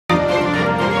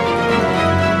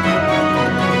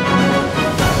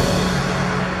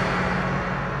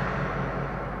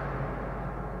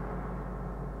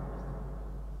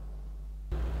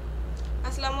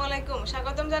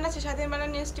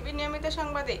News TV নিয়মিত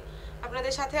সংবাদে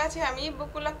আপনাদের সাথে আছি আমি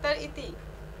বকুল আক্তার ইতি।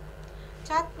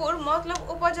 চাঁদপুর মতলব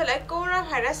উপজেলায় করোনা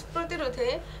ভাইরাস প্রতিরোধে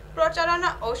প্রচারণা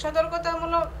ও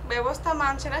সতর্কতামূলক ব্যবস্থা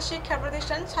মানছে না শিক্ষা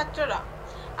প্রতিষ্ঠান ছাত্ররা।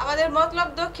 আমাদের মতলব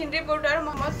দক্ষিণ রিপোর্টার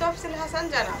মোহাম্মদ তফসিল হাসান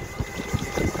জানান,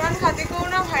 প্রাণঘাতী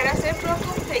করোনা ভাইরাসের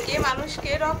প্রকোপ থেকে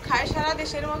মানুষকে রক্ষায় সারা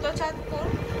দেশের মতো চাঁদপুর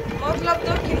মতলব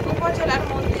দক্ষিণ উপজেলার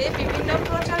মধ্যে বিভিন্ন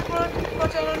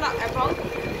প্রচারণা এবং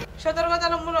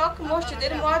সতর্কতামূলক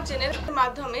মসজিদের মুয়াজ্জিনের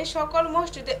মাধ্যমে সকল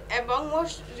মসজিদে এবং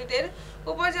মসজিদের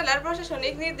উপজেলার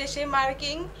প্রশাসনিক নির্দেশে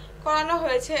মার্কিং করানো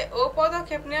হয়েছে ও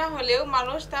পদক্ষেপ নেওয়া হলেও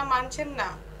মানুষ তা মানছেন না।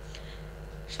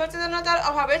 সচেতনতার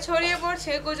অভাবে ছড়িয়ে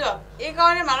পড়ছে গুজব। এই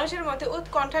কারণে মানুষের মধ্যে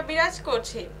উৎকণ্ঠা বিরাজ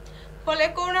করছে, ফলে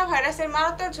করোনা ভাইরাসের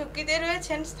মারাত্মক ঝুঁকিতে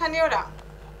রয়েছেন স্থানীয়রা।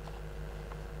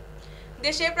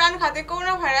 দেশে প্রাণঘাতী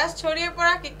করোনা ভাইরাস ছড়িয়ে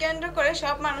পড়াকে কেন্দ্র করে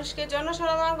সব মানুষকে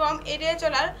জনসমাগম এড়িয়ে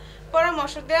চলার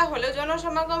পরামর্শ দেওয়া হলেও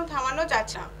জনসমাগম থামানো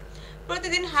যাচ্ছে না।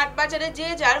 প্রতিদিন হাট বাজারে যে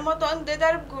যার মতন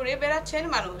দেদার ঘুরে বেড়াচ্ছেন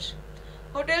মানুষ।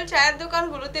 হোটেল চায়ের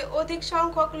দোকানগুলোতে অধিক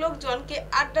সংখ্যক লোকজনকে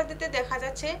আড্ডা দিতে দেখা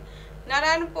যাচ্ছে।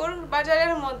 নারায়ণপুর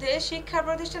বাজারের মধ্যে শিক্ষা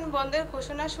প্রতিষ্ঠান বন্ধের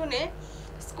ঘোষণা শুনে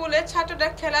স্কুলের ছাত্ররা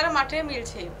খেলার মাঠে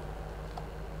মিলছে,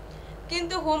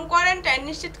 কিন্তু হোম কোয়ারেন্টাইন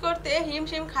নিশ্চিত করতে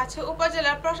হিমশিম খাচ্ছে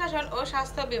উপজেলা প্রশাসন ও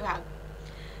স্বাস্থ্য বিভাগ।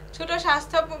 ছোট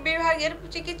স্বাস্থ্য বিভাগের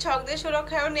চিকিৎসকদের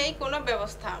সুরক্ষায়ও নেই কোনো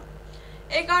ব্যবস্থা।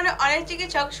 এই কারণে অনেক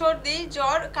চিকিৎসক সর্দি,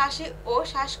 জ্বর, কাশি ও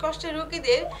শ্বাসকষ্টের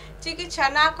রোগীদের চিকিৎসা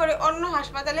না করে অন্য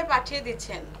হাসপাতালে পাঠিয়ে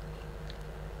দিচ্ছেন।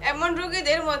 এমন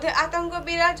রোগীদের মধ্যে আতঙ্ক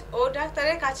বিরাজ ও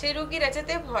ডাক্তারের কাছে রোগীরা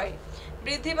যেতে ভয়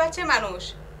বৃদ্ধি পাচ্ছে মানুষ।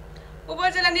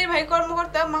 উপজেলা নির্বাহী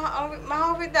কর্মকর্তা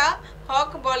মাহফিদা হক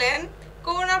বলেন,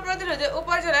 করোনা প্রতিরোধে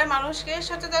উপজেলার মানুষকে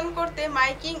সচেতন করতে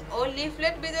মাইকিং ও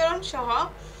লিফলেট বিতরণ সহ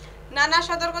নানা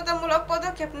সতর্কতামূলক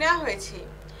পদক্ষেপ নেওয়া হয়েছে।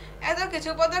 এত কিছু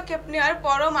পদক্ষেপ নেওয়ার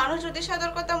পরও মানুষ যদি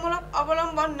সতর্কতামূলক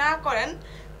অবলম্বন না করেন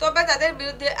তবে তাদের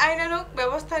বিরুদ্ধে আইনানুগ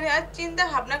ব্যবস্থা নেওয়ার চিন্তা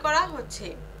ভাবনা করা হচ্ছে।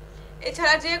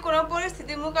 এছাড়া যে কোনো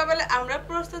পরিস্থিতি মোকাবেলায় আমরা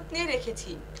প্রস্তুত নিয়ে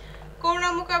রেখেছি। করোনা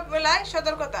মোকাবেলায়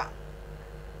সতর্কতা।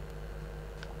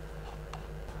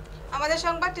 আমাদের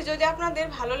সংবাদটি যদি আপনাদের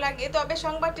ভালো লাগে তবে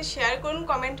সংবাদটি শেয়ার করুন,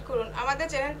 কমেন্ট করুন। আমাদের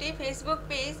চ্যানেলটি ফেসবুক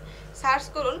পেজ সার্চ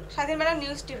করুন স্বাধীন Bangla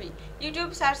news TV, YouTube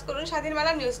search করুন স্বাধীন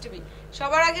বাংলা নিউজ টিভি।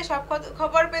 সবার আগে সব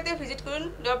খবর পেতে ভিজিট করুন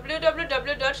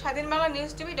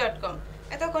www.স্বাধীনবাংলাnewstv.com।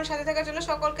 এতক্ষণ সাথে থাকার জন্য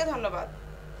সকলকে ধন্যবাদ।